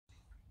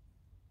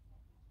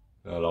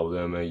Hello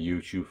there my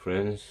YouTube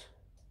friends,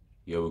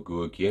 here we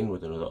go again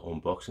with another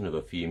unboxing of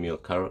a female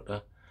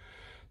character,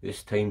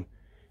 this time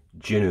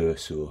Jin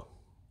Erso.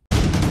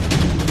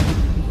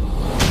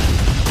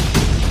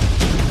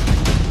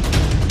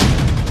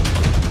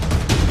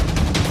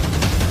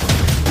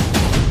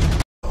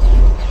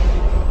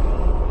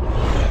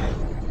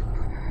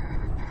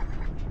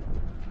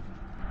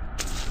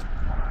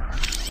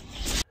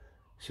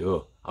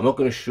 So I'm not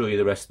going to show you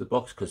the rest of the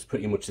box because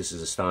pretty much this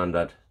is a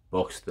standard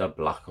box. They're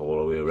black all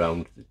the way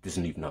around. It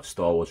doesn't even have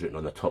Star Wars written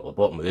on the top or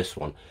bottom of this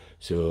one.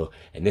 So,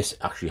 and this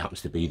actually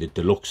happens to be the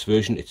deluxe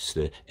version. It's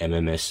the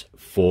MMS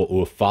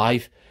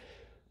 405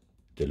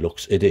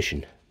 deluxe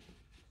edition.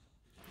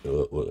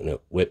 So we're going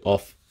to whip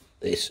off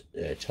this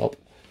top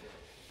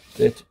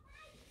bit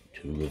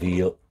to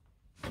reveal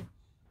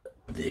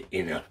the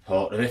inner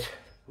part of it,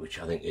 which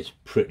I think is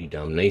pretty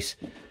damn nice.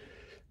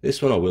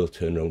 This one I will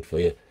turn around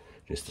for you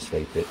just a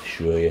slight bit to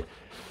show you.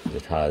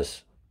 It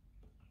has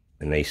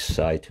a nice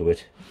side to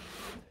it.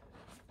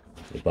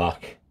 The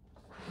back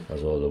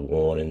has all the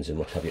warnings and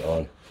what have you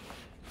on.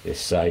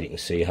 This side you can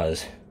see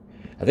has,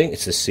 I think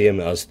it's the same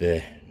as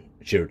the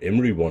Jared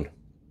Imrie one.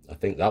 I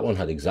think that one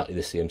had exactly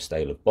the same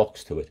style of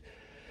box to it.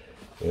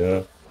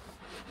 Yeah.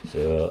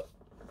 So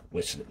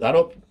we'll slip that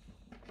up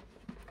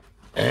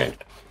and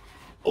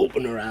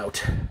open her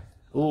out.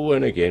 Oh,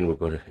 and again we've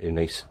got a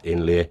nice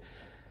inlay.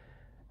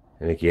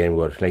 And again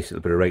we've got a nice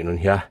little bit of writing on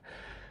here.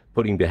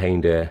 Putting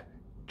behind a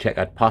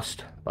checkered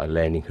past by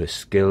lending her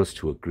skills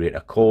to a greater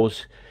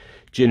cause,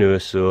 Jin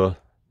Erso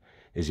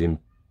is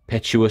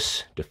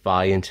impetuous,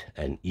 defiant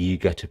and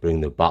eager to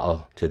bring the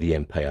battle to the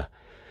Empire.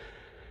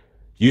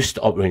 Used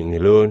to operating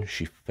alone,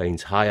 she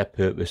finds higher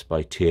purpose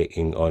by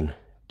taking on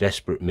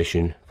desperate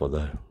mission for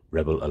the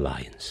Rebel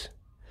Alliance.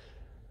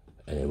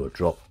 And then we'll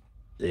drop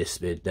this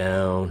bit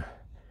down.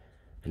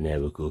 And there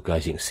we go,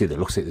 guys. You can see that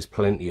looks like there's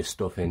plenty of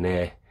stuff in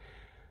there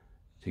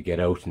to get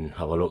out and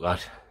have a look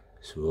at.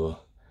 So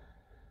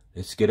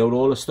let's get out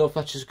all the stuff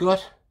that she's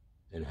got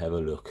and have a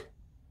look.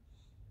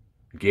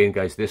 Again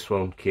guys, this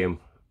one came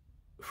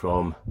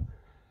from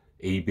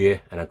eBay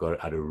and I got it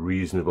at a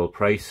reasonable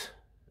price,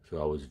 so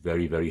I was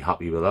very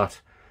happy with that.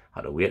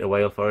 Had to wait a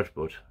while for it,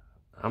 but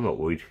I'm not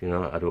worried, you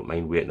know. I don't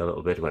mind waiting a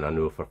little bit when I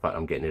know for a fact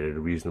I'm getting it at a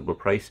reasonable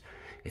price.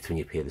 It's when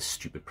you pay the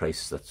stupid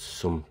prices that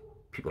some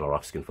people are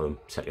asking for them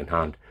second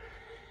hand.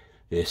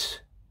 This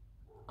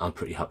I'm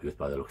pretty happy with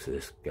by the looks of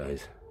this,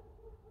 guys.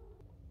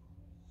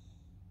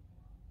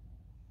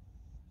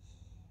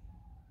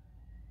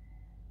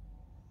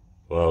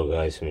 Well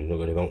guys, I mean, look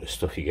at the amount of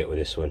stuff you get with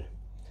this one.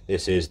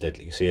 This is, like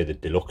you say, the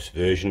deluxe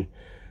version,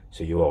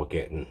 so you are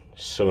getting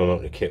some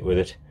amount of kit with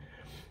it.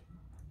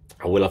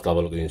 I will have to have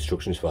a look at the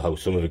instructions for how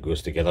some of it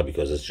goes together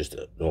because there's just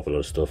an awful lot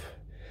of stuff.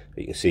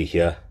 But you can see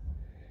here,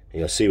 and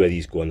you'll see where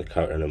these go on the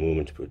character in a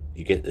moment, but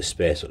you get the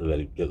spare sort of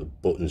little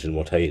buttons and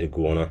what have you to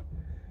go on her,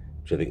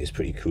 which I think is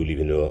pretty cool,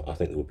 even though I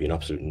think it would be an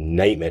absolute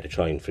nightmare to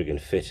try and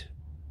friggin' fit.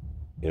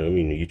 You know what I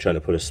mean? You're trying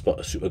to put a spot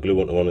of super glue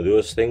onto one of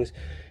those things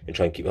and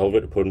try and keep hold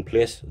of it to put in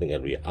place. I think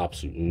that'd be an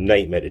absolute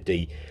nightmare to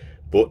do.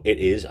 But it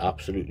is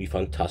absolutely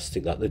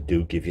fantastic that they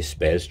do give you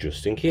spares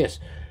just in case.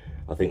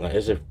 I think that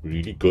is a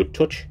really good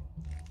touch.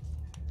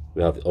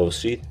 We have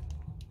obviously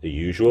the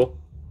usual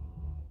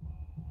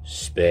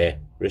spare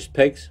wrist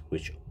pegs,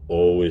 which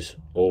always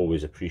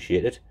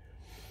appreciated.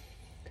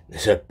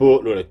 There's a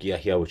boatload of gear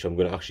here which I'm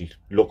going to actually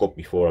look up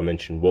before I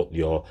mention what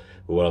they are.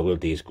 But what I will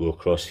do is go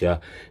across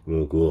here and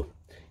we'll go.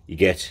 You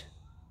get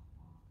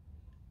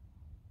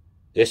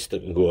this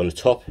that can go on the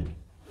top of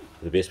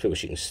the base plate,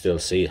 which you can still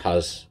see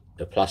has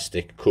a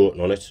plastic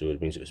coating on it, so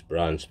it means it was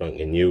brand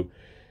spanking new.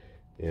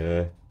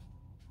 Yeah,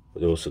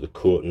 but also the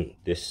coating,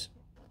 this,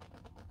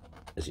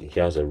 as you can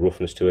hear, has a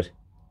roughness to it,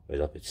 where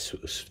that bit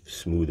sort of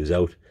smooth as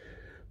out,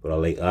 but I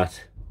like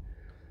that.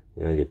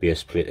 You know, the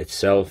base plate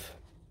itself,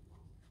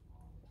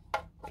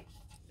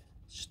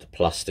 it's just a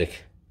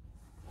plastic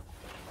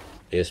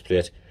base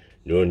plate.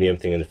 No name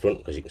thing in the front,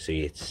 because you can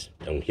see it's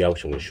down here,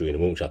 which I'm going to show you in a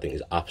moment, which I think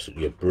is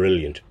absolutely a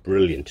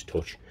brilliant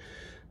touch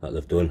that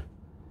they've done.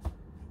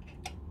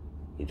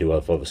 You do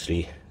have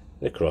obviously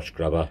the crotch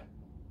grabber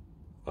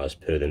as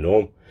per the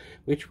norm,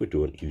 which we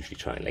don't usually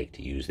try and like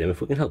to use them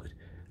if we can help it.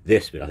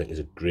 This bit I think is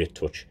a great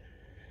touch.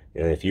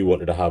 And if you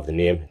wanted to have the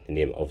name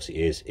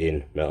obviously is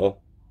in metal,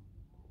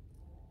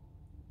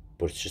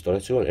 but it's just on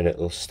its own and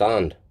it'll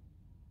stand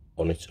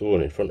on its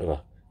own in front of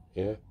her.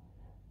 Yeah,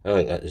 I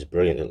think that is a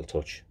brilliant little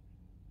touch.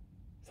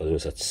 For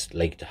those that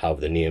like to have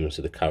the names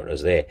of the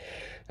characters there,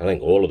 I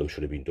think all of them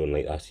should have been done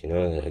like that. You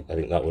know, I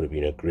think that would have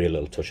been a great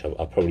little touch.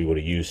 I probably would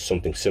have used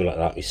something similar to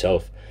that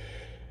myself.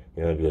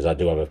 You know, because I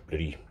do have a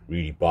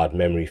really bad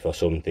memory for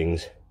some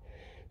things,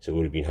 so it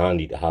would have been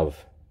handy to have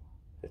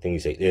the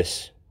things like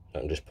this that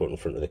I can just put in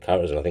front of the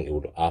characters, and I think it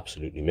would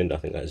absolutely mint. I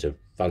think that is a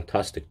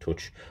fantastic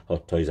touch.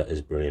 Hot Toys, that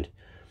is brilliant.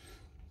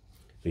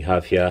 We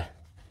have here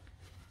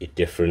a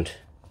different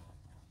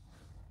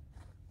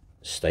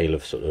style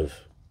of sort of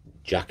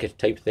jacket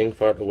type thing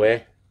for her to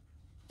wear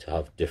to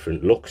have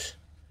different looks.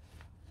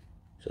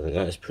 So I think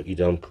that is pretty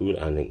damn cool,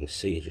 and you can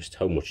see just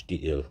how much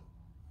detail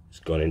has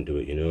gone into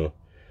it, you know.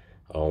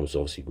 Arms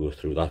obviously go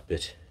through that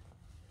bit,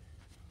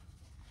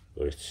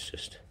 but it's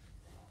just,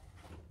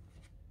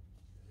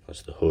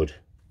 that's the hood,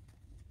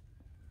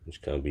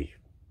 which can be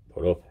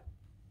put up.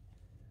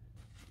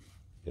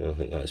 You know, I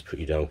think that is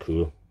pretty damn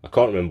cool. I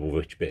can't remember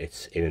which bit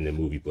it's in the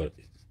movie, but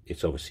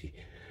it's obviously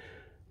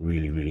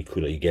really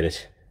cool that you get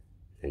it.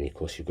 And of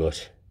course you've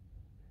got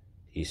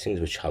these things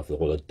which have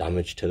all the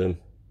damage to them.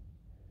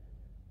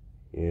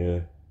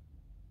 Yeah,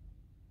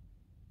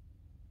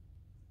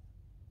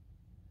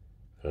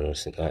 I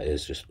just think that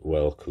is just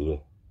well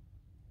cool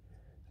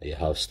that you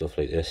have stuff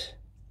like this.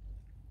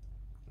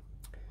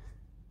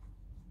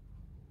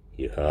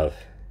 You have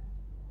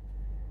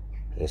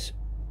this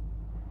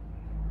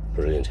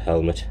brilliant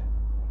helmet,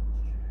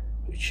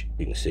 which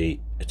you can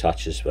see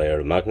attaches via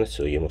a magnet,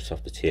 so you must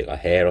have to take a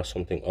hair or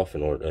something off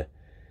in order to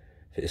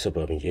fit this up.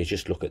 I mean, you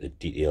just look at the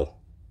detail.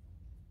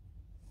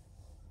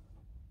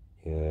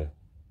 Yeah,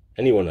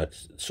 anyone that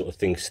sort of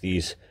thinks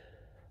these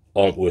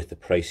aren't worth the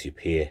price you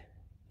pay,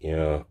 you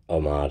know,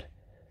 are mad.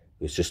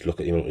 Let's just look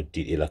at the amount of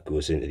detail that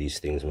goes into these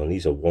things, man.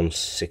 These are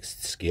 1/6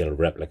 scale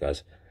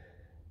replicas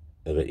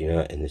of it, you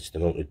know, and it's the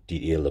amount of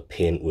detail, the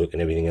paint work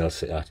and everything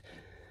else like that.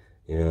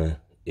 You know,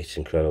 it's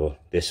incredible.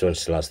 This one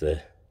still has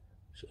the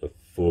sort of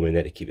foam in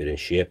there to keep it in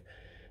shape,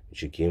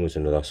 which again was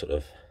another sort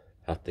of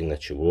hat thing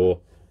that she wore.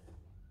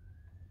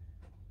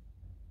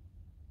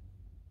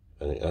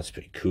 I think that's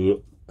pretty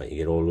cool that you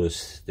get all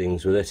those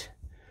things with it.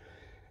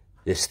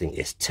 This thing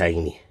is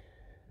tiny,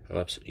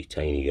 absolutely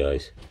tiny,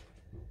 guys.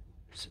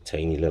 It's a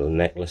tiny little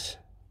necklace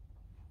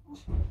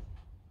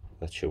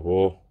that she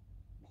wore.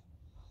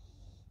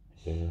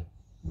 Yeah,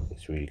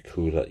 it's really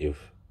cool that you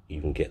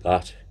even get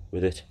that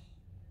with it.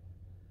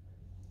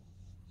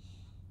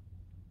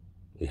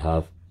 We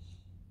have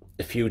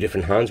a few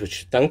different hands,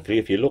 which thankfully,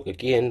 if you look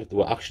again, they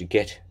will actually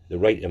get the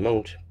right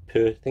amount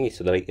per thingy,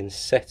 so they're like in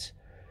sets.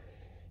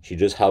 She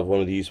does have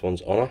one of these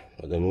ones on her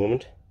at the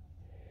moment,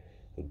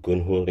 a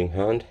gun holding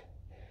hand.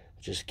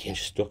 Just again,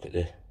 just look at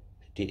the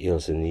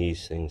details in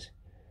these things.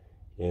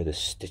 You know, the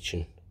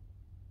stitching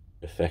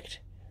effect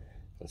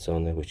that's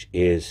on there, which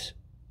is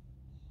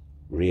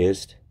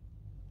raised.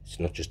 It's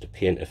not just a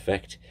paint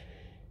effect,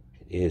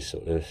 it is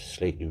sort of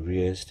slightly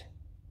raised.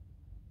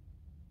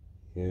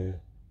 Yeah,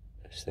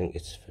 I just think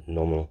it's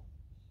phenomenal,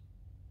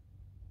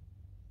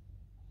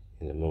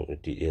 and the amount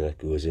of detail that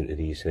goes into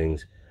these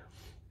things.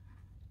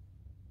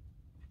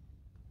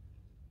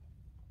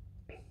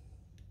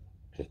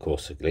 Of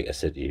course, like I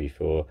said to you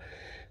before,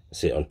 I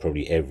say it on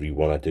probably every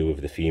one I do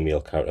with the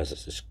female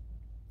characters.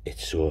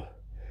 It's so,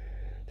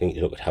 I think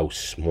you look at how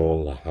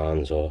small the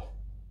hands are.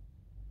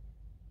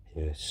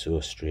 Yeah, it's so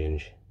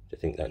strange to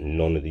think that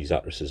none of these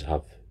actresses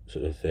have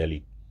sort of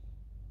fairly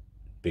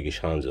biggish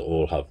hands. They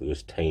all have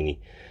those tiny,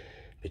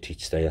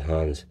 petite style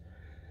hands.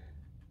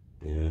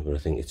 Yeah, but I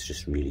think it's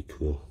just really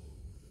cool.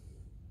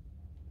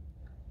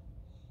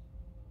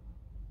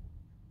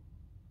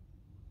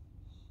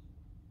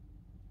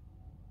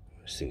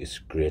 I just think it's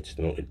great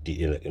the amount of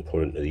detail I can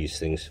put into these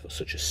things for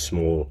such a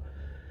small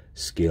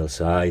scale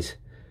size.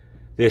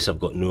 This, I've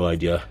got no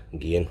idea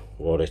again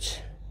what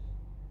it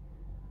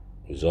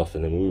was off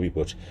in the movie,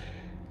 but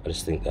I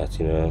just think that,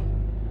 you know,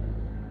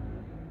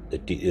 the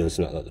details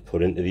that they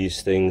put into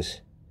these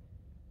things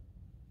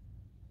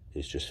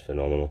is just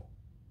phenomenal.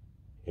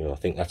 You know, I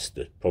think that's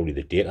probably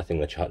the date I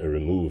think that you had to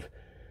remove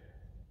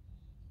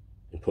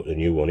and put the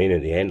new one in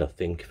at the end, I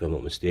think, if I'm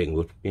not mistaken.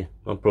 But yeah,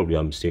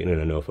 I'm mistaken,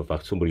 and I know for a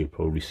fact somebody will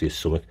probably say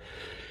something.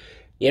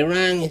 You're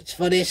wrong, it's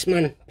for this,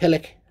 man,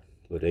 Pillock.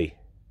 But you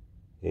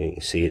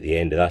can see at the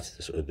end of that,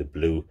 the sort of the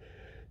blue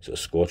sort of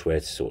scorch where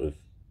it's sort of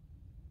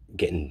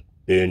getting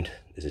burned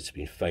as it's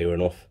been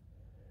firing off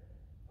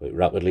quite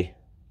rapidly.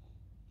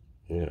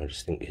 Yeah, I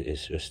just think it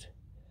is just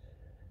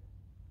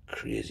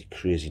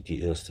crazy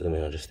details to them,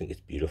 and I just think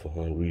it's beautiful.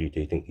 I really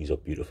do think these are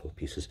beautiful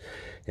pieces.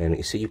 And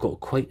you see, you've got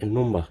quite a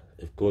number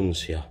of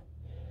guns here.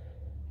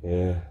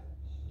 Yeah,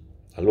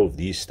 I love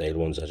these style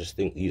ones. I just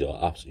think these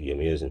are absolutely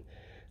amazing.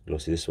 And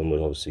obviously this one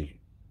was obviously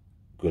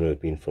going to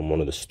have been from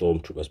one of the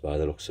stormtroopers by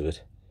the looks of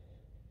it.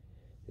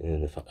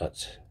 And the fact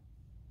that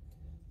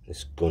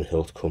this gun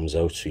hilt comes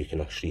out so you can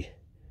actually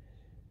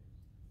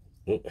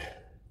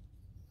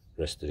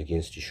rest it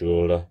against your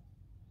shoulder,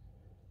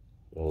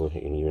 or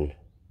you can even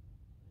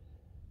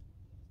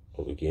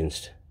up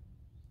against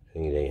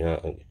anything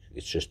like that.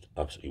 It's just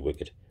absolutely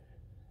wicked.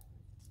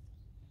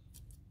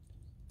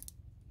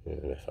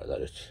 And the fact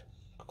that it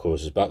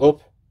closes back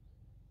up,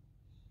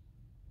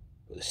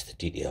 but it's the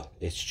detail.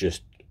 It's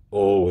just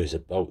always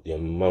about the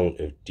amount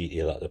of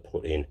detail that they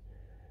put in.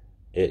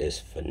 It is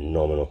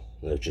phenomenal.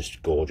 They're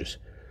just gorgeous.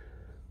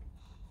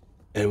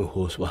 And of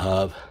course we'll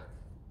have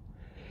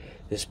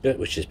this bit,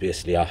 which is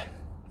basically a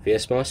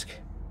face mask.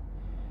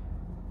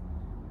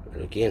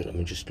 And again, I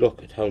mean, just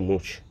look at how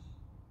much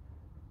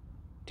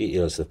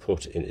details they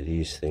put into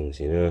these things,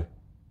 you know.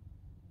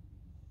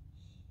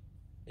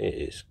 It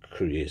is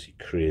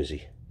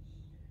crazy.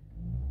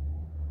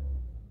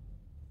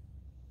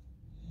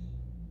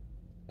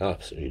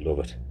 Absolutely love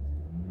it.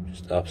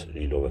 Just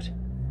absolutely love it.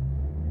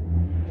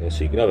 Yeah,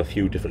 so you can have a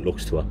few different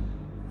looks to her.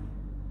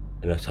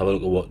 And let's have a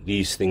look at what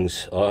these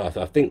things are.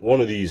 I think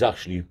one of these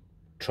actually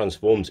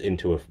transforms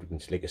into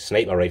like a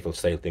sniper rifle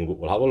style thing, but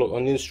we'll have a look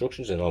on the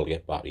instructions and I'll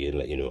get back to you and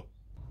let you know.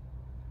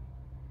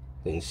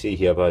 You can see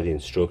here by the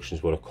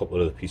instructions what a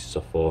couple of the pieces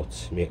are for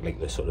to make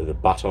like the sort of the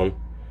baton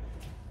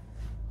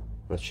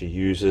that she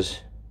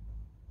uses.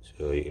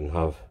 So you can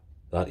have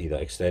that either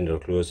extended or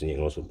closed, and you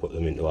can also put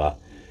them into our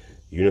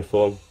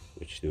uniform,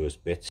 which those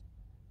bits,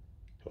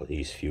 or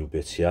these few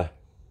bits here,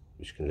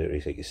 which can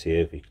literally take a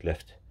save. You can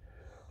left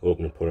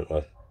open and put it in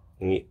a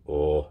thingy,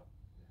 or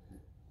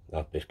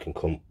that bit can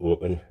come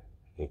open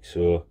like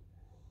so.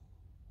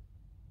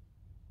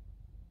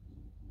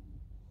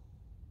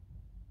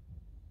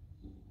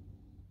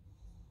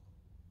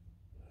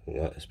 I think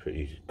that is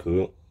pretty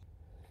cool.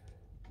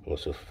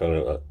 Also found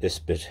out that this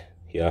bit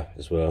here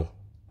as well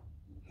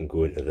can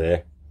go into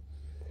there.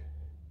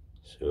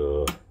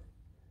 So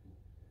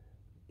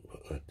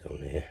put that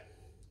down here.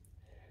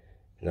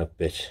 And that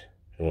bit,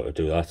 I want to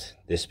do that.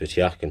 This bit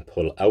here can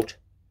pull out.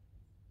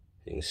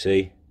 You can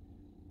see,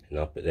 and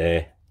that bit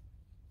there.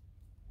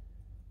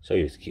 So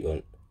you just keep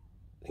on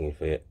thinking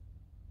for it.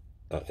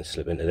 That can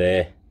slip into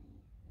there.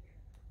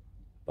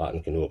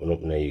 Button can open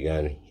up, and there you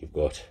go. You've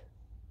got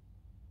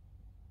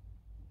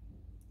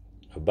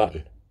a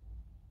button.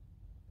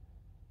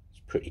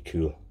 It's pretty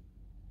cool.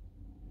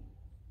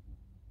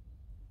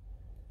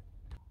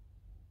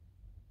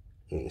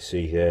 You can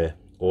see here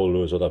all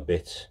those other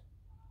bits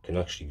can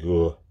actually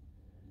go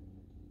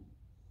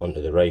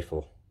onto the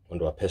rifle,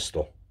 onto a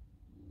pistol.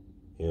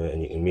 Yeah,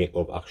 and you can make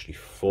up actually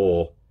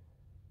 4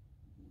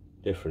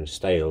 different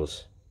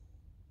styles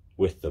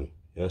with them.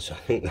 Yeah, so I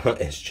think that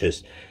is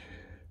just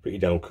pretty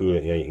damn cool.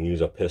 Yeah, you can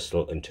use a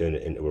pistol and turn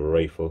it into a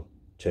rifle,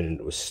 turn it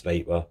into a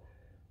sniper,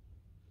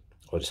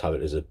 or just have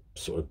it as a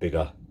sort of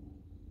bigger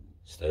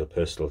style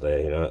pistol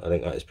there. You know, I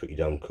think that is pretty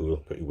damn cool,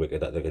 pretty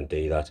wicked that they can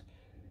do that.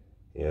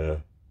 Yeah,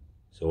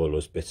 so all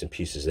those bits and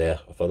pieces there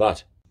are for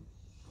that.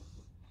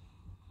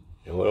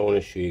 Now what I want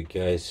to show you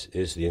guys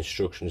is the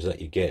instructions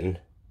that you're getting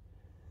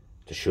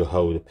to show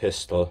how the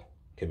pistol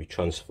can be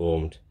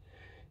transformed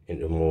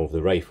into more of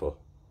the rifle.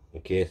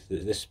 Okay,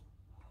 this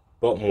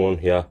bottom one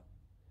here,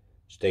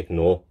 just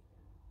ignore.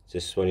 It's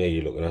this one here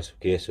you're looking at.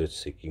 Okay, so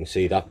it's, you can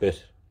see that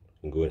bit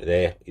can go into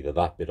there, either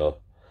that bit or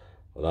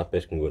that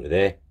bit can go into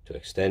there to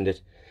extend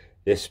it.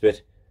 This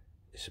bit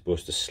is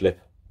supposed to slip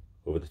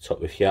over the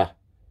top of here.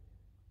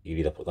 You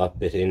either put that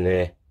bit in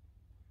there,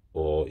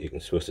 or you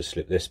can supposed to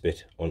slip this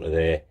bit onto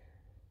there,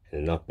 and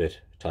then that bit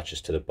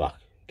attaches to the back.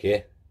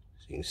 Okay,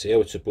 so you can see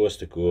how it's supposed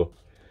to go,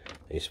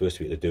 and you're supposed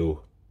to be able to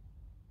do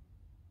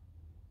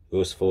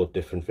those 4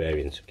 different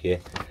variants.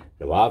 Okay,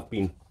 now I've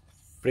been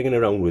frigging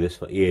around with this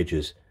for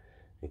ages.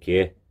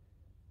 Okay,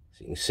 so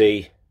you can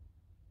see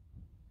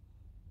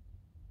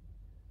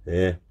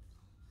there,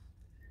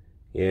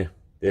 yeah,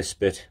 this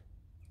bit,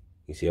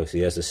 you see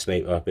obviously there's the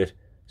sniper bit,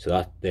 so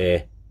that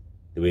there,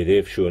 the way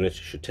they've shown it,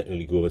 should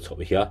technically go over the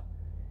top of here,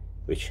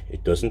 which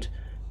it doesn't.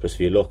 Plus if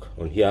you look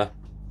on here,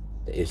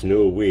 there is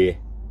no way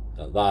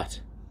that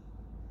that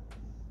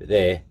bit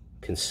there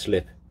can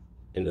slip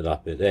into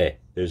that bit there.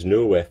 There's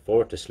nowhere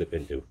for it to slip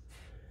into.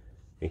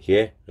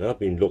 Okay, and I've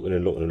been looking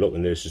and looking and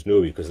looking, there's just no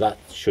way, because that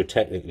should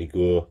technically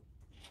go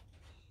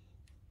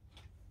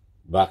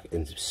back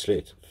and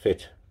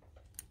fit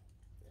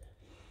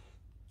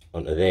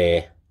onto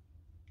there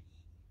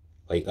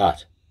like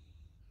that.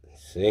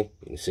 See, you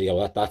can see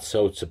how that's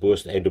how it's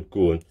supposed to end up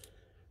going,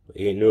 but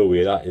ain't no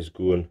way that is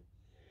going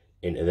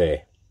into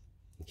there.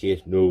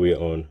 Okay, no way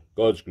on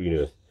God's green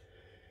earth.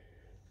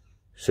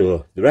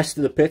 So the rest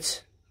of the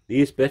bits,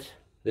 this bit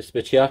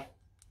here,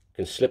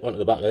 can slip onto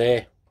the back of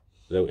there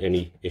without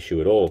any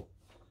issue at all.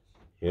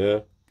 Yeah,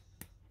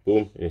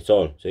 boom, and it's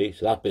on. See,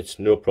 so that bit's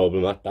no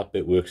problem. That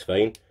bit works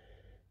fine.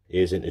 It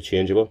is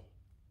interchangeable.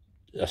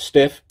 They're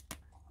stiff,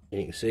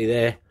 you can see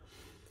there,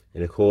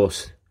 and of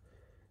course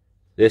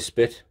this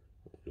bit,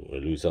 don't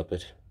want to lose that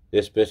bit,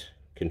 this bit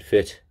can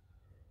fit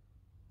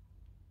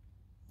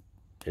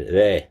into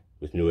there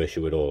with no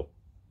issue at all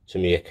to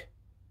make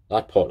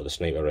that part of the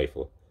sniper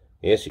rifle.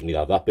 Yes, you can either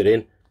have that bit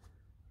in,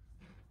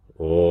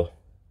 or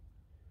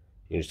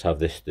you can just have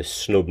this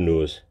snub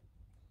nose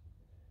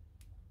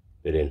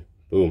bit in.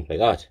 Boom, like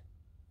that.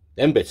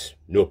 Them bits,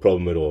 no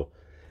problem at all.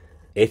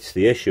 It's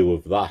the issue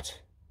of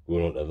that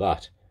going onto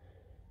that.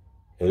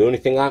 Now the only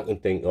thing I can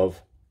think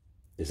of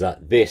is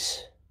that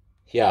this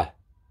here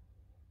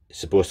is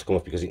supposed to come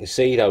off, because you can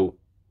see how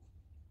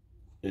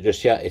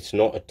just here it's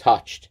not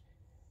attached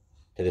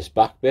to this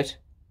back bit.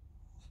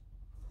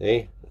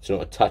 See, it's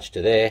not attached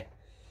to there,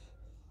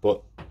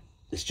 but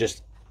it's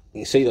just,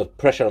 you can see the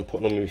pressure I'm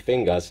putting on my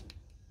fingers,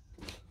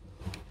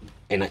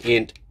 and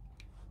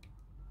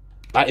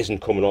that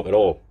isn't coming up at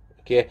all.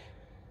 Okay,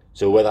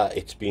 so whether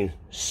it's been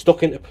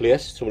stuck into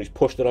place, somebody's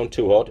pushed it on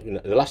too hard, and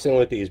the last thing I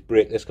want to do is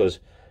break this, because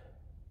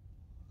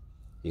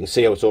you can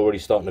see how it's already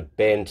starting to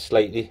bend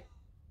slightly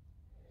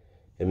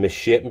and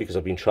misshapen, because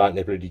I've been trying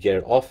to really get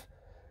it off,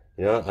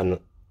 you know, and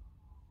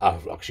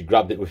I've actually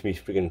grabbed it with my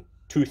friggin'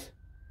 tooth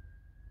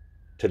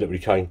to literally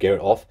try and get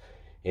it off.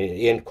 and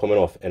it ain't coming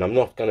off, and I'm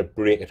not going to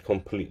break it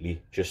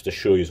completely just to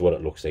show you what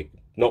it looks like.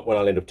 Not when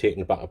I'll end up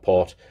taking it back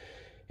apart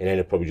and end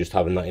up probably just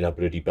having that in a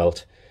bloody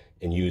belt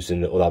and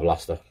using the other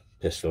blaster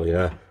pistol, you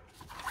know.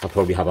 I'll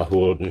probably have a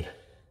holding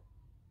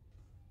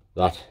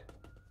that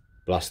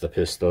blaster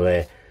pistol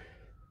there.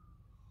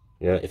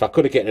 You know, if I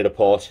could have gotten it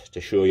apart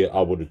to show you,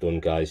 I would have done,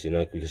 guys, you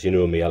know, because you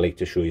know me, I like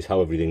to show you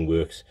how everything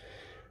works.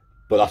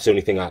 But that's the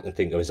only thing I can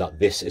think of, is that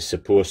this is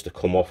supposed to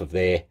come off of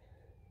there.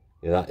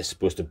 You know, that is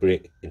supposed to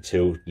break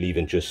into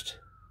leaving just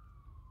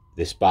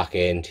this back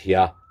end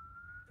here.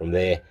 From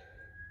there,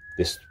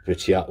 this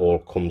bit here all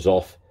comes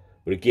off.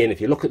 But again, if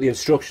you look at the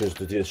instructions,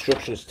 do the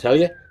instructions tell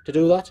you to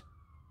do that?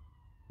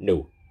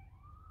 No.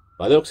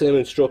 By the looks of the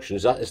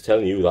instructions, that is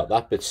telling you that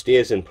that bit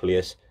stays in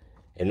place,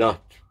 and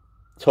that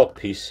top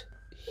piece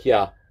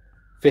here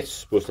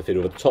supposed to fit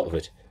over the top of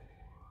it.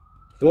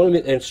 If they want to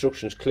make the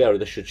instructions clearer,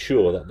 they should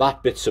show that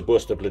that bit's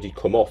supposed to bloody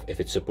come off if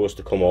it's supposed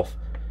to come off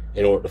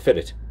in order to fit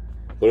it.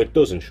 But it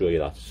doesn't show you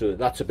that, so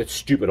that's a bit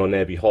stupid on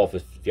their behalf,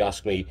 if you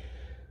ask me.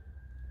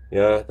 You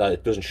know, that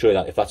it doesn't show you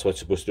that if that's what it's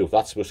supposed to do, if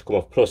that's supposed to come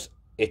off. Plus,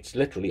 it's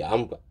literally,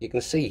 you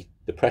can see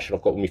the pressure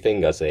I've got with my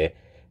fingers there,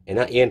 and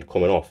that ain't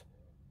coming off.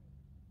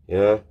 You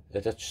know,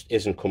 that just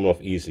isn't coming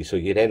off easily, so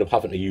you'd end up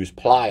having to use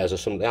pliers or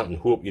something like that and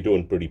hope you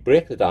don't really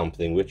break the damn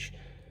thing, which,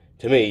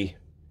 to me,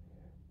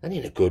 that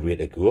ain't a good way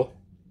to go.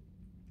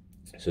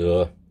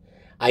 So,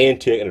 I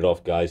ain't taking it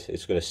off, guys.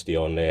 It's going to stay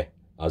on there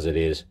as it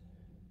is.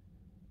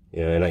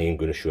 You know, and I ain't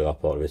going to show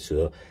that part of it,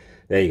 so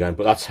there you go.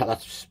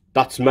 But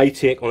that's my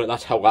take on it.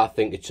 That's how I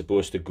think it's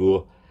supposed to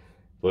go.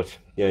 But,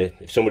 you know,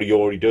 if somebody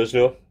already does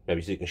know,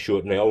 maybe they can show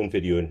it in their own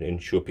video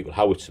and show people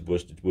how it's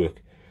supposed to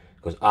work.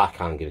 Because I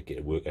can't get it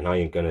to work, and I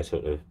ain't going to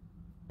sort of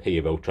pay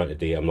about trying to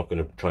do it. I'm not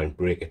going to try and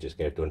break it, just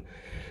get it done.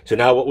 So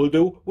now what we'll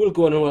do, we'll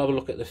go on and we'll have a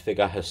look at the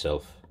figure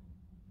herself.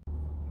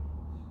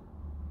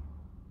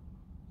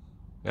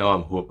 Now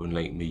I'm hoping,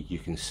 like me, you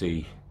can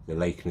see the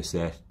likeness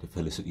there to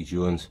Felicity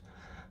Jones.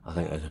 I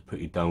think that's a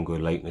pretty damn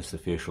good likeness, the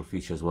facial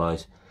features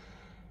wise.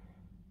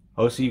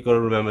 Also, you've got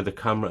to remember the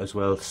camera as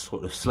well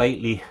sort of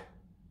slightly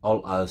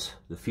alters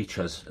the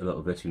features a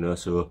little bit, you know.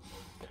 So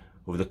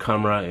with the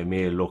camera it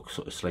may look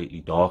sort of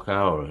slightly darker,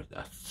 or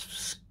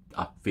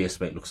a face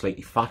might look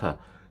slightly fatter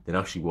than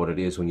actually what it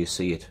is when you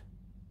see it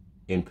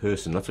in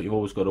person. That's what you've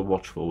always got to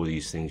watch for with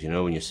these things, you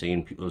know, when you're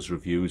seeing people's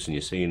reviews and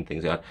you're seeing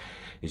things like that,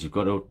 is you've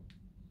got to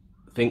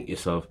think to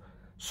yourself,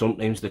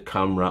 sometimes the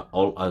camera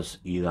alters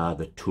either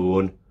the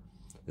tone,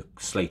 the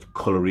slight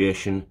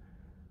coloration,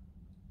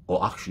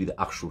 or actually the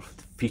actual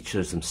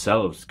features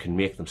themselves can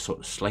make them sort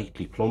of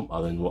slightly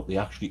plumper than what they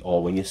actually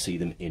are when you see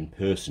them in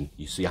person.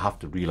 You see, you have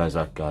to realise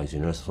that, guys, you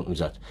know. Sometimes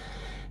that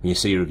when you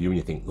see a review and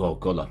you think, oh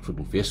god, that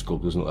freaking face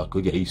sculpt doesn't look that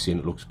good, yeah, you're saying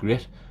it looks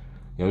great.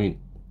 You know what I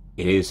mean?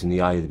 It is in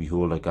the eye of the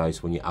beholder,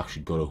 guys. When you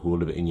actually got a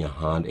hold of it in your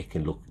hand, it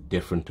can look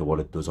different to what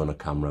it does on a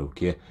camera,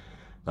 okay?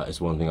 That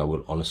is one thing I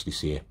will honestly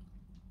say.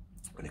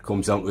 When it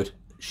comes down to it,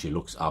 she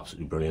looks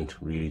absolutely brilliant,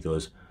 really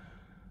does.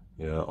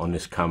 You know, on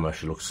this camera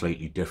she looks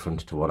slightly different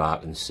to what I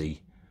can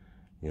see.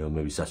 You know,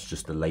 maybe that's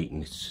just the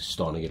lighting, it's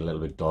starting to get a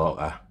little bit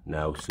darker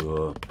now,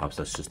 so perhaps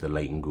that's just the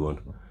lighting going.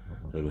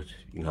 You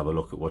can have a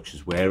look at what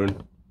she's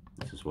wearing.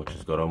 This is what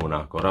she's got on when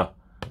I got her.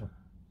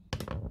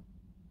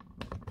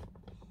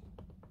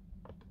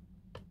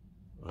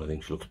 I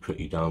think she looks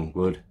pretty damn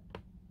good.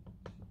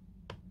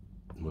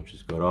 What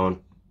she's got on.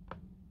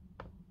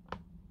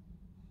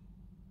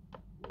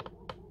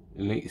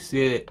 And like you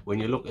say, when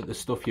you look at the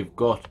stuff you've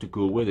got to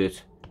go with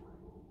it,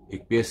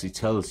 it basically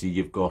tells you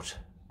you've got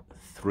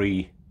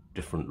 3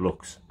 different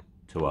looks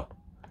to her.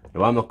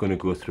 Now I'm not going to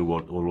go through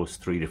all those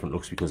 3 different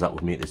looks, because that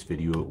would make this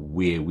video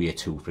way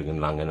too friggin'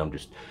 long, and I'm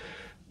just,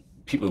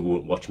 people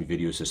won't watch my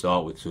videos to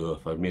start with. So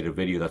if I've made a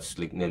video that's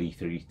like nearly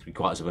three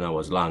quarters of an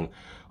hour long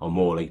or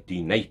more, like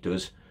Dean Knight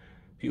does,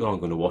 people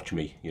aren't going to watch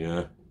me, you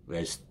know.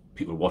 Whereas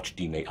people watch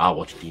Dean Knight, I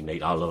watch Dean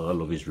Knight, I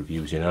love his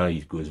reviews, you know.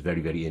 He goes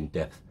very in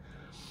depth.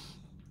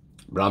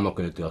 But I'm not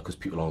going to do that, because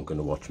people aren't going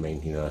to watch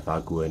mine. You know, if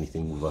I go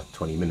anything over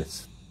 20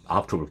 minutes, I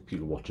have trouble with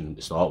people watching them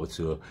to start with,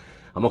 so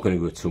I'm not going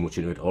to go too much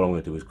into it. All I'm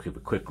going to do is give a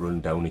quick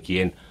rundown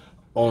again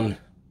on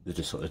the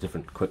just sort of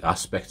different quick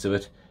aspects of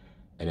it,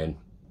 and then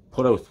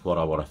put out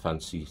what I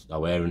fancy are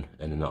wearing,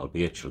 and then that'll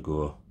be it. She'll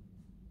go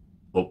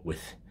up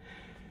with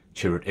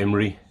Chirrut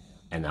Imri,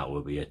 and that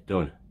will be it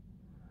done.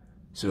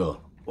 So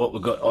what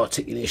we've got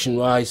articulation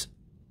wise,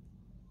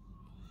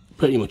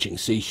 pretty much you can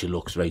see she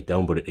looks right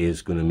down, but it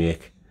is going to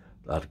make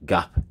that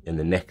gap in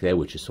the neck there,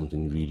 which is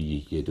something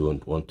really you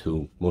don't want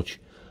too much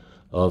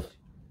of.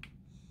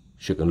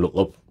 She can look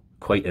up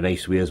quite a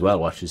nice way as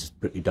well, which is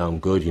pretty damn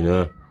good, you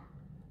know.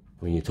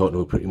 When you're talking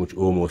about pretty much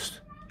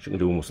almost, she can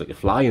do almost like a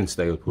flying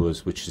style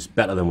pose, which is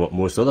better than what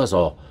most others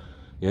are.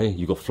 You know,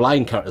 you've got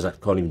flying characters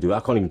that can't even do that.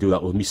 I can't even do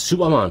that with me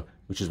Superman,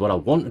 which is what I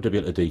wanted to be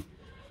able to do.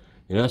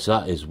 You know, so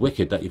that is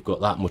wicked that you've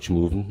got that much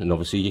moving, and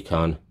obviously you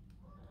can.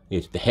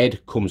 The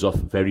head comes off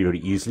very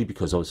easily,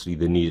 because obviously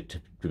they need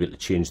to be able to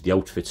change the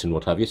outfits and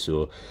what have you,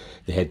 so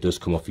the head does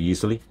come off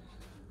easily.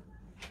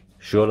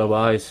 Shoulder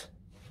wise,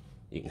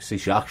 you can see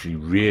she actually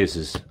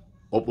raises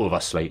up over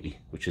slightly,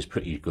 which is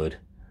pretty good.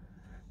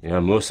 You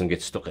know, most of them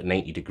get stuck at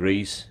 90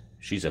 degrees.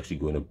 She's actually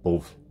going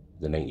above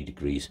the 90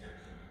 degrees.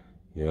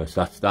 You know,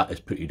 so that is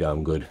pretty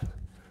damn good.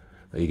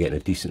 You're getting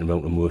a decent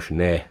amount of motion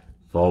there.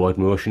 Forward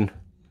motion.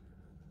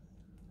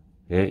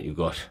 Yeah, you've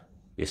got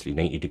basically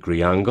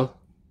 90-degree angle.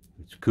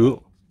 It's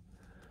cool.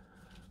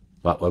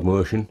 Backward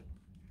motion.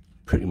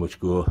 Pretty much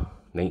go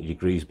 90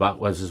 degrees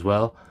backwards as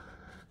well.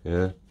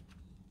 Yeah.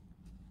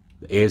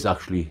 There is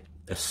actually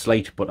a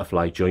slight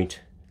butterfly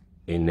joint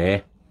in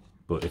there,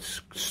 but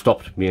it's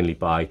stopped mainly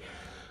by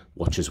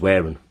what she's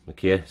wearing.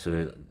 Okay,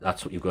 so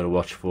that's what you've got to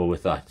watch for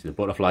with that. The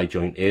butterfly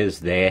joint is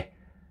there,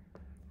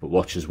 but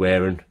what she's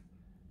wearing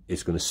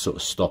is going to sort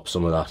of stop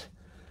some of that.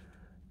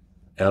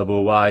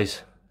 Elbow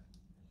wise,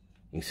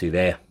 you can see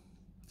there,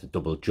 it's a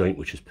double joint,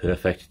 which is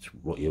perfect. It's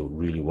what you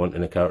really want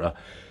in a character.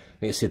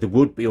 Like I said, they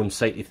would be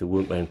unsightly if they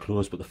weren't wearing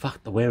clothes, but the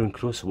fact they're wearing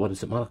clothes, so what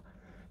does it matter?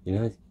 You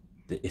know,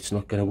 it's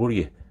not going to worry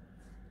you.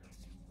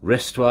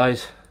 Wrist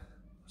wise,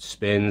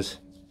 spins,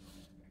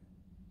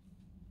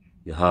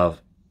 you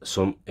have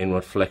some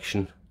inward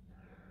flexion,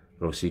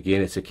 but obviously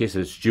again it's a case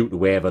that it's due to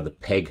wherever the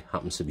peg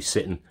happens to be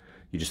sitting.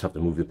 You just have to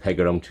move the peg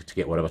around to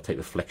get whatever type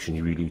of flexion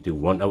you really do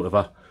want out of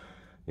her.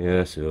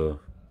 Yeah, so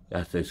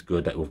that is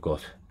good that we've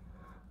got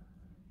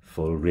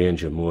full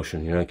range of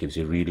motion. You know, it gives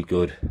you really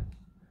good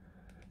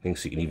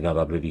things. So you can even have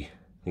a bloody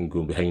thing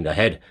going behind her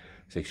head.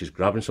 It's like she's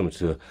grabbing something.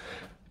 So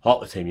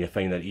half the time you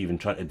find that even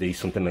trying to do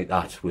something like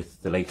that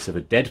with the likes of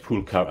a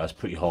Deadpool character is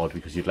pretty hard,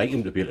 because you'd like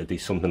him to be able to do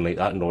something like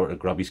that in order to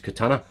grab his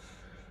katana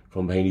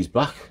from behind his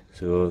back.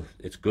 So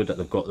it's good that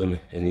they've got them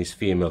in these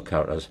female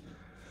characters.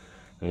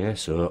 Yeah,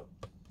 so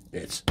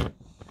let's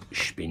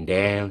spin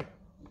down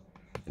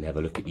and have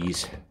a look at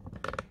these.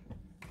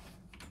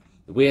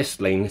 The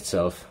waistline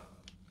itself,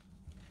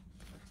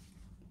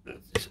 a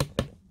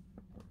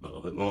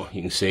little bit more,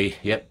 you can see,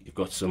 yep, you've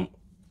got some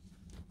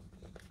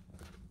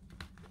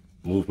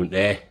movement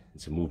there.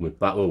 It's a movement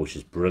backward, which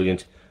is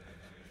brilliant.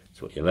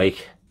 It's what you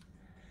like.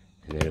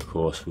 And then of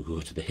course we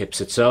go to the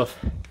hips itself.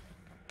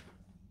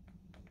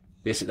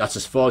 Basically that's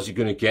as far as you're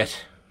going to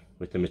get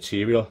with the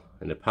material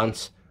in the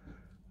pants,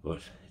 but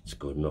it's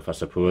good enough, I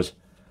suppose.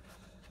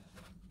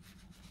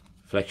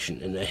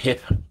 Flexion in the hip,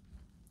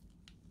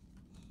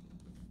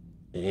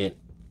 and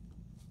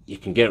you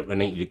can get it to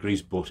 90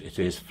 degrees, but it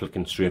is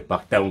flicking straight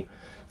back down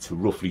to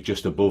roughly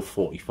just above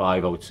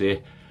 45, I would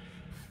say.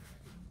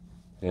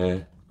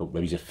 But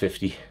maybe it's a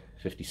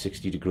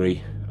 50-60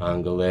 degree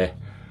angle there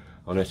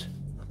on it.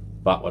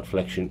 Backward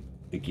flexion,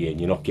 again,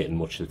 you're not getting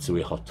much. That's the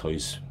way Hot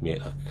Toys make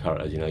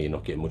characters, you know, you're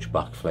not getting much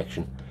back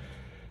flexion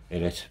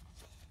in it.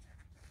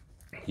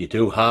 You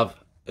do have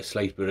a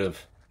slight bit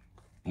of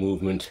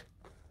movement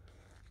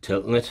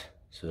tilting it,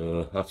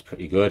 so that's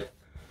pretty good.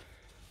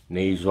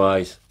 Knees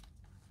wise,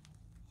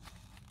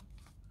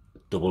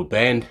 double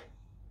bend.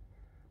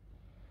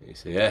 You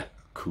see, yeah,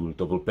 cool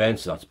double bend,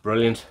 so that's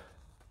brilliant.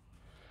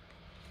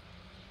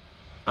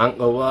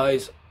 Ankle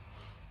wise,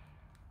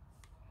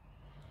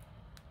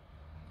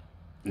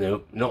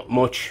 no, not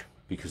much,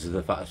 because of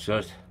the fact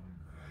it's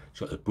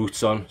got the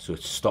boots on, so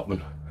it's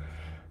stopping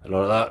a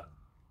lot of that,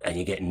 and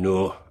you're getting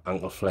no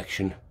ankle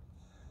flexion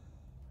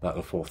back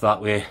and forth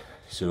that way.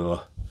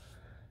 So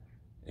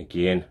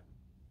again,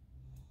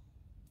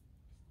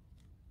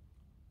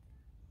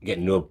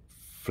 getting no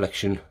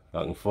flexion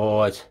back and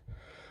forward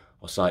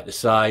or side to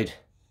side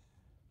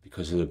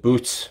because of the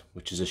boots,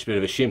 which is a bit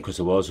of a shame, because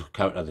there was a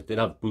character that did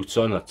have boots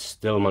on that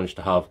still managed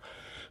to have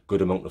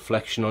good amount of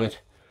flexion on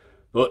it.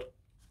 But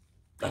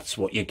that's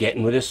what you're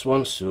getting with this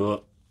one,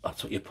 so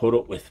that's what you put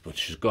up with. But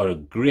she's got a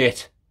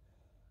great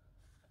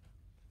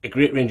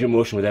range of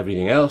motion with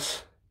everything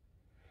else.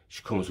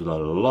 She comes with a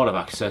lot of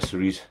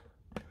accessories,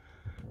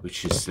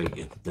 which is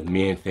the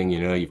main thing.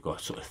 You know, you've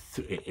got sort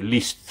of at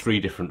least 3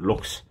 different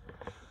looks,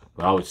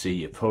 but I would say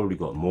you've probably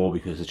got more,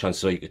 because the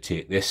chances are you could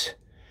take this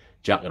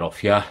jacket off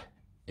here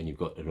and you've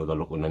got another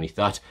look underneath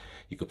that.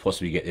 You could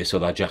possibly get this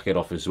other jacket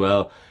off as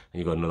well and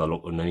you've got another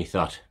look underneath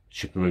that.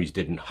 Shipping movies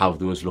didn't have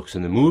those looks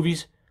in the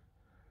movies,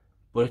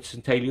 but it's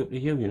entirely up to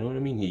you, you know what I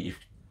mean?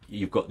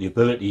 You've got the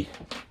ability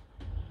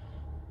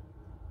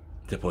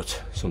to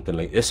put something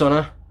like this on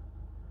her.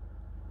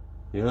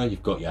 You know,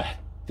 you've got your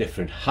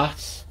different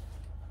hats.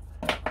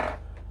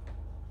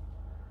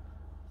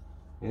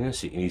 Yeah,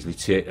 so you can easily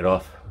take it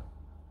off.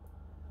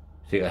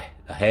 Take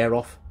the hair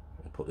off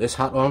and put this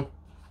hat on.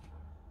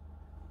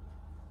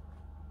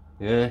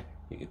 Yeah,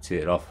 you can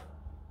take it off.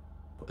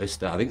 Put this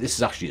there. I think this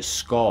is actually a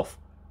scarf,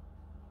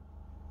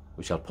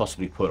 which I'll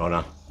possibly put on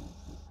her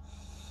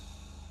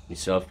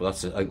myself, but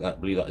that's I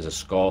believe that is a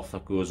scarf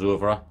that goes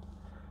over her.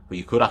 But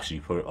you could actually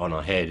put it on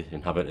her head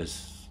and have it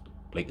as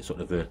like a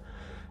sort of a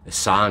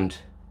sand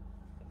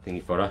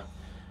thingy for her.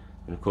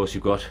 And of course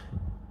you've got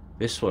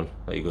this one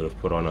that you've got to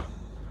put on her.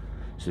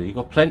 So you've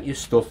got plenty of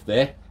stuff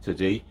there to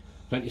do,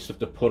 plenty of stuff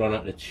to put on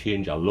her to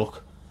change her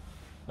look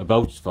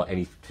about for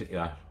any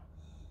particular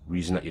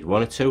reason that you'd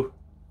want it to.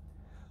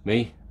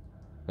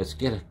 Let's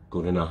get a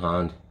gun in her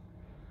hand,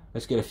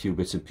 let's get a few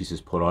bits and pieces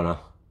put on her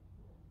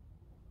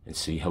and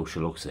see how she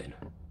looks then.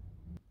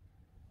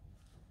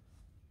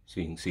 So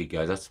you can see,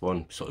 guys, that's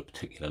one sort of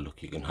particular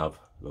look you can have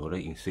about it.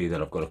 You can see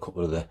that I've got a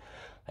couple of the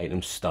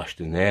items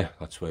stashed in there.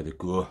 That's where they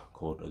go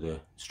according to the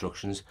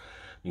instructions.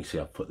 You can see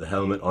I've put the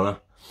helmet on her.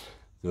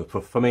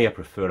 So for me, I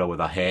prefer her with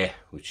her hair,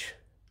 which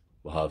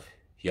we'll have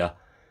here.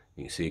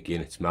 You can see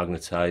again it's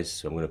magnetised,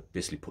 so I'm going to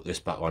basically put this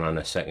back on in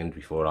a second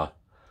before I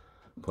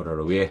put her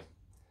away.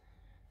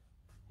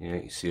 Yeah, you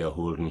can see her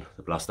holding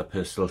the blaster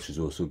pistol. She's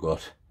also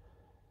got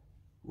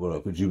what I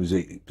presume is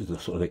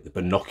sort of like the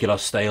binocular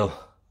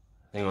style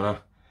thing on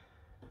her.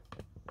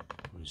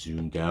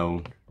 Zoom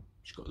down.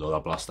 She's got the other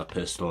blaster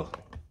pistol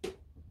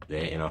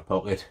there in her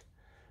pocket,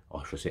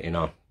 or should I say in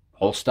her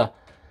holster.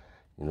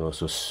 You can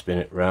also spin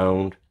it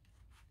round.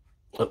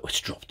 Oh,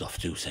 it's dropped off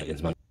 2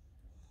 seconds, man.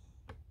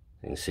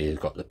 You can see it's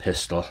got the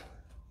pistol.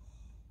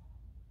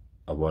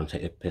 I want to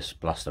take a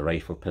blaster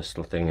rifle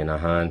pistol thing in her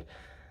hand.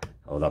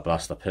 Oh, that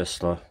blaster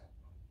pistol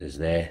is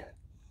there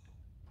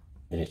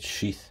in its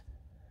sheath,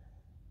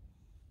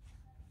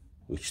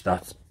 which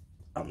that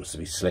happens to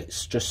be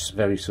just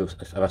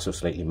ever so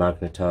slightly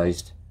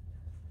magnetised.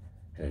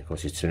 And of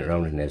course you turn it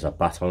around and there's a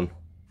baton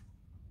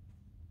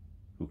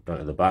hooked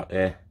onto the back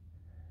there.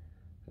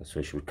 That's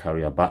where she would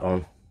carry her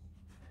baton.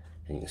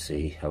 And you can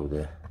see how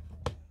the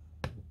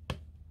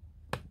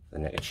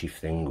neckerchief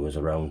thing goes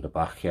around the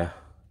back here.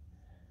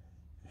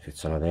 It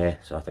fits on her there,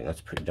 so I think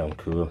that's pretty damn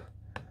cool.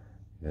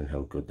 And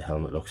how good the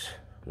helmet looks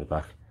on the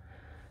back.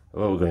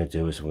 And what we're going to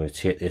do is we're going to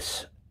take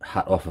this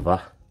hat off of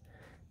her,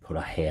 put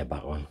her hair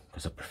back on,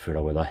 because I prefer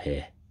her with her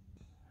hair.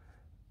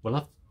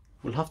 We'll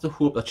have to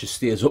hope that she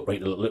stays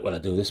upright a little bit when I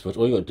do this, but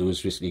all you got to do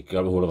is basically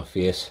grab a hold of her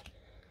face.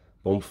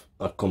 Bump,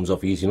 that comes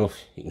off easy enough.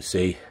 You can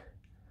see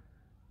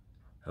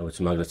how it's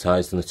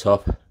magnetised on the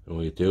top, and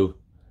what you do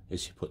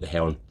is you put the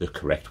hair on the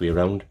correct way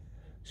around.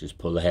 So just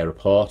pull the hair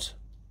apart,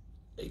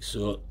 like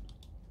so,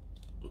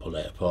 pull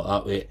the hair apart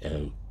that way,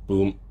 and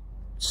boom,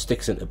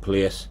 sticks into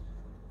place,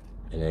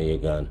 and there you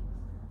go.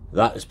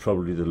 That is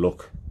probably the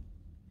look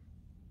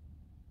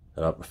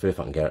that I prefer if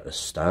I can get it to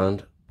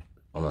stand.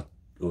 I'm not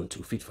going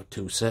 2 feet for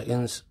 2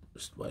 seconds,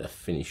 just while I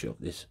finish up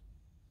this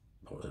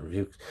part of the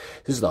review.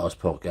 This is the hardest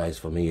part, guys,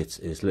 for me. It's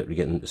literally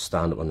getting to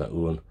stand up on that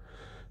own,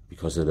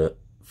 because of the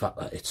fact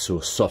that it's so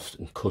soft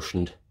and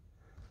cushioned.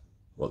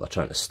 What they're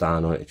trying to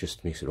stand on it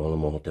just makes it all the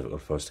more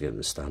difficult for us to get them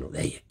to stand up.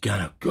 There you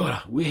go,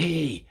 got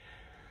away.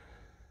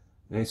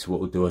 And so what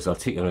we'll do is I'll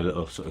take a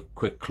little sort of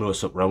quick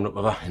close-up roundup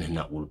of her, and then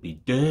that will be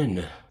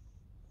done.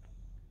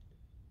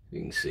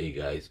 You can see,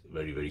 guys,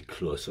 very, very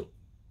close up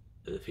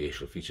the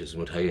facial features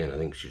and what have you, and I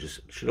think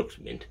she looks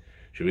mint.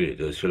 She really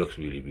does. She looks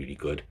really, really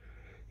good.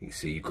 You can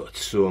see you've got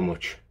so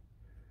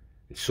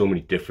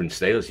many different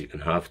styles you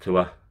can have to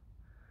her.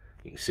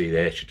 You can see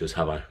there she does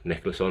have a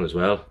necklace on as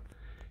well.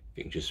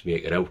 You can just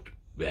make it out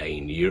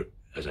behind here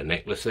as a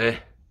necklace there.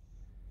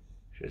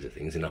 There's the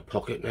things in her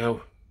pocket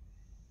now.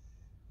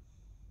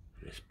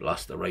 This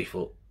blaster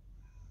rifle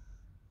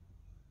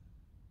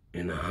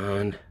in her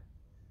hand.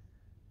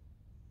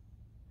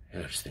 Yeah,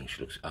 I just think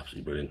she looks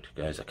absolutely brilliant,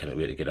 guys. I can't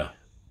wait to get her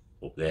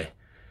up there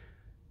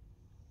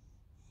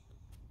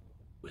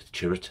with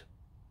Chirrut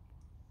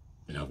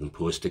and have them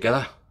posed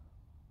together.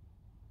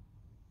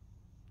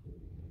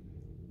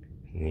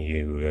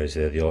 You guys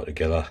there, they are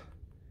together.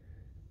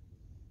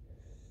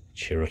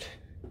 Chirrut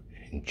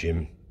and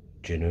Jin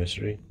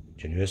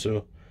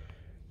Erso.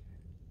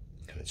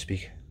 Can't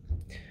speak.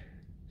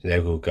 So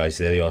there we go, guys.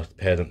 There they are.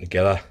 Pair them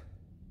together.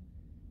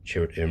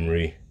 Chirrut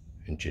Imri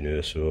and Jin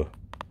Erso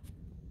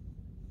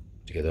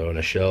together on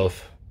a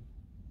shelf.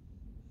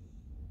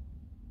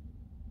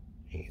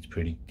 I think it's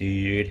pretty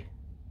good.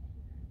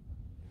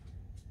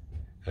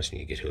 I just need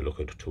to get her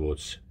looking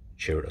towards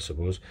Chirrut, I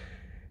suppose,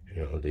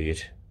 and I'll do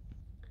it.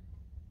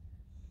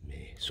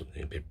 Maybe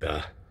something a bit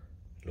better,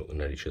 looking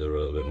at each other a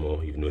little bit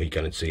more, even though he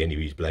can't see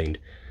anyway, he's blind.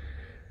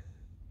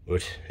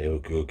 But there we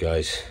go,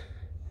 guys.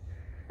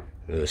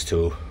 Those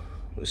two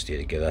will stay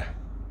together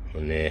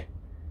on there.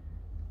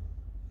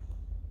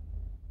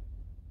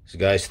 So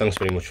guys, thanks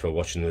very much for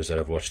watching those that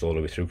I've watched all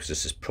the way through, because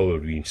this is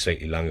probably a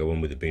slightly longer one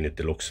with it being a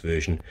deluxe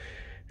version,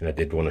 and I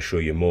did want to show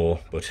you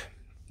more, but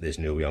there's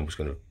no way I'm just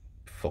going to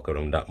fuck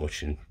around that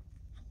much and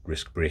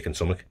risk breaking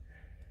something.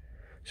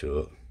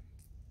 So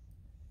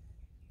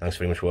thanks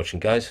very much for watching,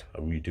 guys. I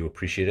really do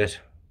appreciate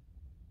it.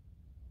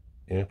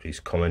 Yeah,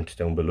 please comment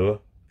down below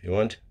if you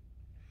want,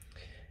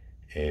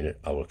 and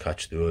I will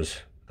catch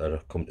those that will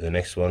come to the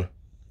next one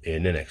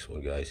in the next one,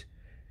 guys.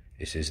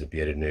 This is the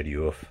Bearded Nerdy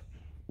Oaf,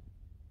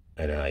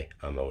 and I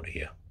am out of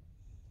here.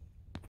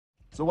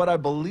 So what I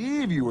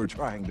believe you were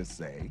trying to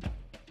say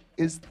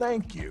is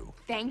thank you.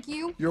 Thank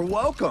you? You're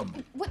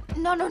welcome. What?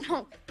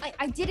 No.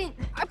 I didn't.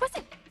 I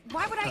wasn't.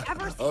 Why would I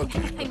ever say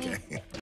that? I mean,